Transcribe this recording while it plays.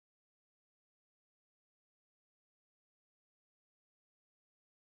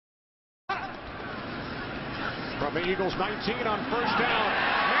From the Eagles 19 on first down.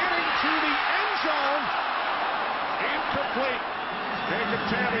 Manning to the end zone. Incomplete. Jacob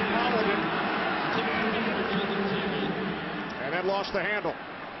Tamme followed him. And then lost the handle.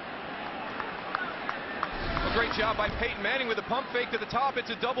 A great job by Peyton Manning with a pump fake to the top. It's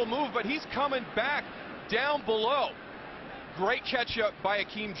a double move, but he's coming back down below. Great catch up by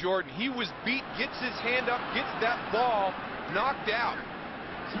Akeem Jordan. He was beat, gets his hand up, gets that ball knocked out.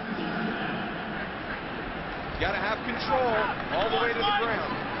 Got to have control all the way to the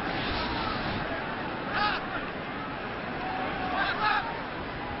ground.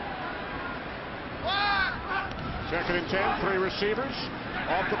 Second and 10, 3 receivers.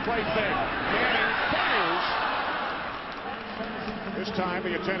 Off the play fake. Manning fires. This time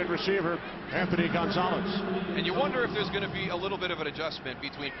the intended receiver, Anthony Gonzalez. And you wonder if there's going to be a little bit of an adjustment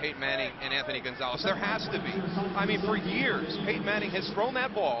between Peyton Manning and Anthony Gonzalez. There has to be. I mean, for years, Peyton Manning has thrown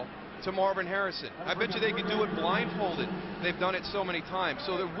that ball to Marvin Harrison. I bet you they could do it blindfolded. They've done it so many times.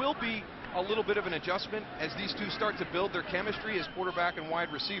 So there will be a little bit of an adjustment as these two start to build their chemistry as quarterback and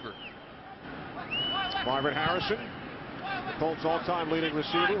wide receiver. Marvin Harrison, the Colts' all-time leading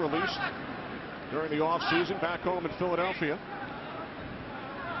receiver, released during the offseason back home in Philadelphia.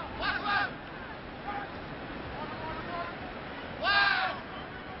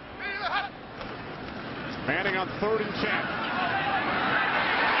 Manning on 3rd and 10.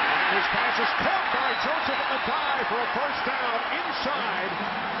 And his pass is caught by Joseph Addai for a first down inside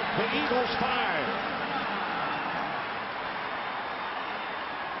the Eagles' 5.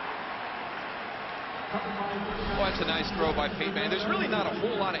 Well, that's a nice throw by Peyton Manning. There's really not a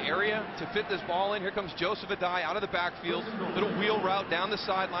whole lot of area to fit this ball in. Here comes Joseph Addai out of the backfield. Little wheel route down the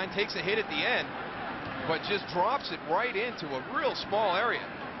sideline. Takes a hit at the end, but just drops it right into a real small area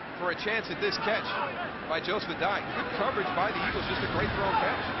for a chance at this catch by Joseph Addai. Good coverage by the Eagles. Just a great throw and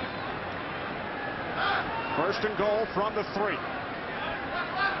catch. First and goal from the 3.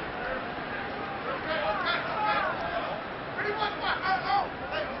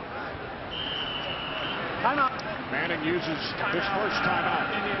 Timeout. Manning uses his first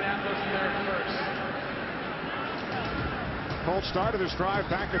timeout. Indianapolis there first. Colts started this drive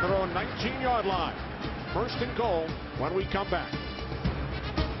back at their own 19-yard line. First and goal when we come back.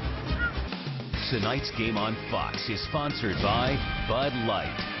 Tonight's game on Fox is sponsored by Bud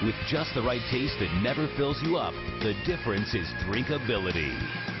Light. With just the right taste that never fills you up, the difference is drinkability.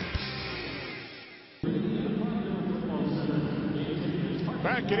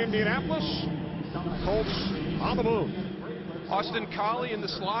 Back in Indianapolis, Colts on the move. Austin Collie in the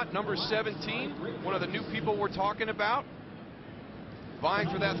slot, number 17, one of the new people we're talking about. Vying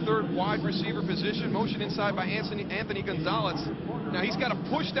for that 3rd wide receiver position. Motion inside by Anthony Gonzalez. Now he's got to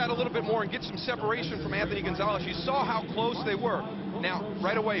push that a little bit more and get some separation from Anthony Gonzalez. You saw how close they were. Now,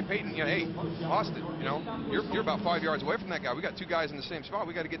 right away, Peyton, hey, Austin, you're about 5 yards away from that guy. We got 2 guys in the same spot.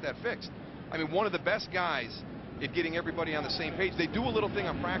 We got to get that fixed. I mean, one of the best guys at getting everybody on the same page. They do a little thing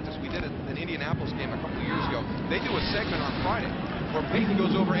on practice. We did it in an Indianapolis game a couple of years ago. They do a segment on Friday where Peyton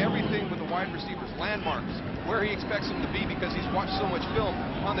goes over everything with the wide receivers, landmarks, where he expects them to be because he's watched so much film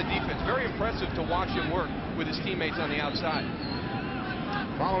on the defense. Very impressive to watch him work with his teammates on the outside.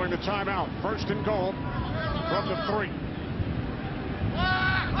 Following the timeout, first and goal from the 3.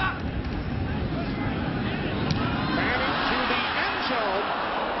 Manning to the end zone.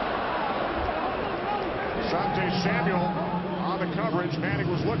 Asante Samuel on the coverage.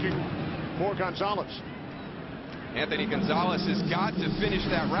 Manning was looking for Gonzalez. Anthony Gonzalez has got to finish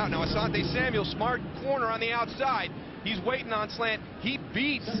that route. Now, Asante Samuel, smart corner on the outside. He's waiting on slant. He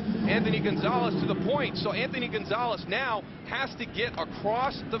beats Anthony Gonzalez to the point. So Anthony Gonzalez now has to get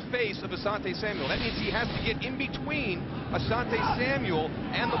across the face of Asante Samuel. That means he has to get in between Asante Samuel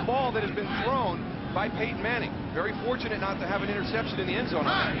and the ball that has been thrown by Peyton Manning. Very fortunate not to have an interception in the end zone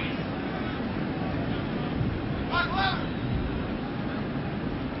on that.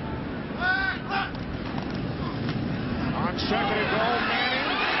 On second and goal,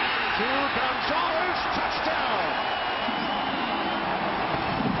 Manning to Gonzalez, touchdown.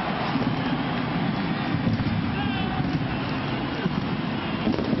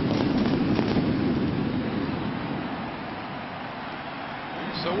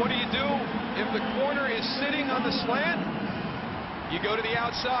 So what do you do if the corner is sitting on the slant? You go to the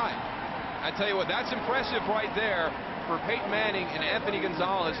outside. I tell you what, that's impressive right there for Peyton Manning and Anthony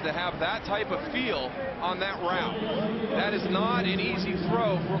Gonzalez to have that type of feel on that route. That is not an easy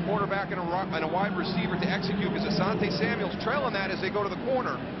throw for a quarterback and a wide receiver to execute because Asante Samuel's trailing that as they go to the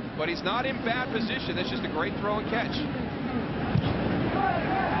corner. But he's not in bad position. That's just a great throw and catch.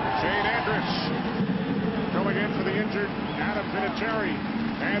 Shane Andrus going in for the injured Adam Vinatieri.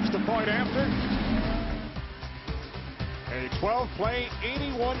 Adds the point after. A 12-play,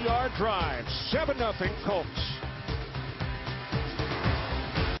 81-yard drive. 7-0 Colts.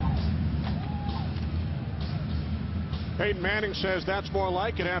 Peyton Manning says that's more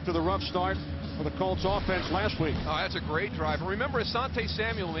like it after the rough start for the Colts offense last week. Oh, that's a great drive. And remember, Asante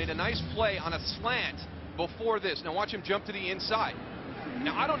Samuel made a nice play on a slant before this. Now watch him jump to the inside.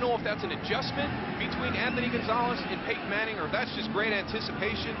 Now, I don't know if that's an adjustment between Anthony Gonzalez and Peyton Manning, or if that's just great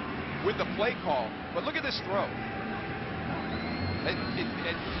anticipation with the play call. But look at this throw.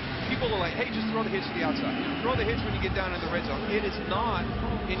 People are like, hey, just throw the hitch to the outside. Throw the hitch when you get down in the red zone. It is not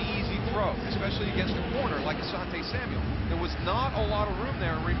an easy throw, especially against a corner like Asante Samuel. There was not a lot of room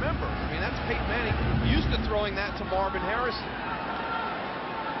there. And remember, I mean, that's Peyton Manning used to throwing that to Marvin Harrison.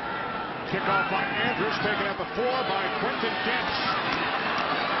 Kickoff by Andrews, taken at the 4 by Quentin Getz.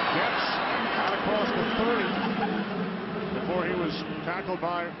 Getz out across the 30 before he was tackled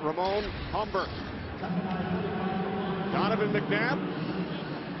by Ramon Humbert. Donovan McNabb,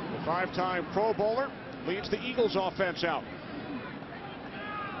 the 5-time Pro Bowler, leads the Eagles offense out.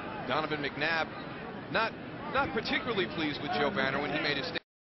 Donovan McNabb not particularly pleased with Joe Banner when he made his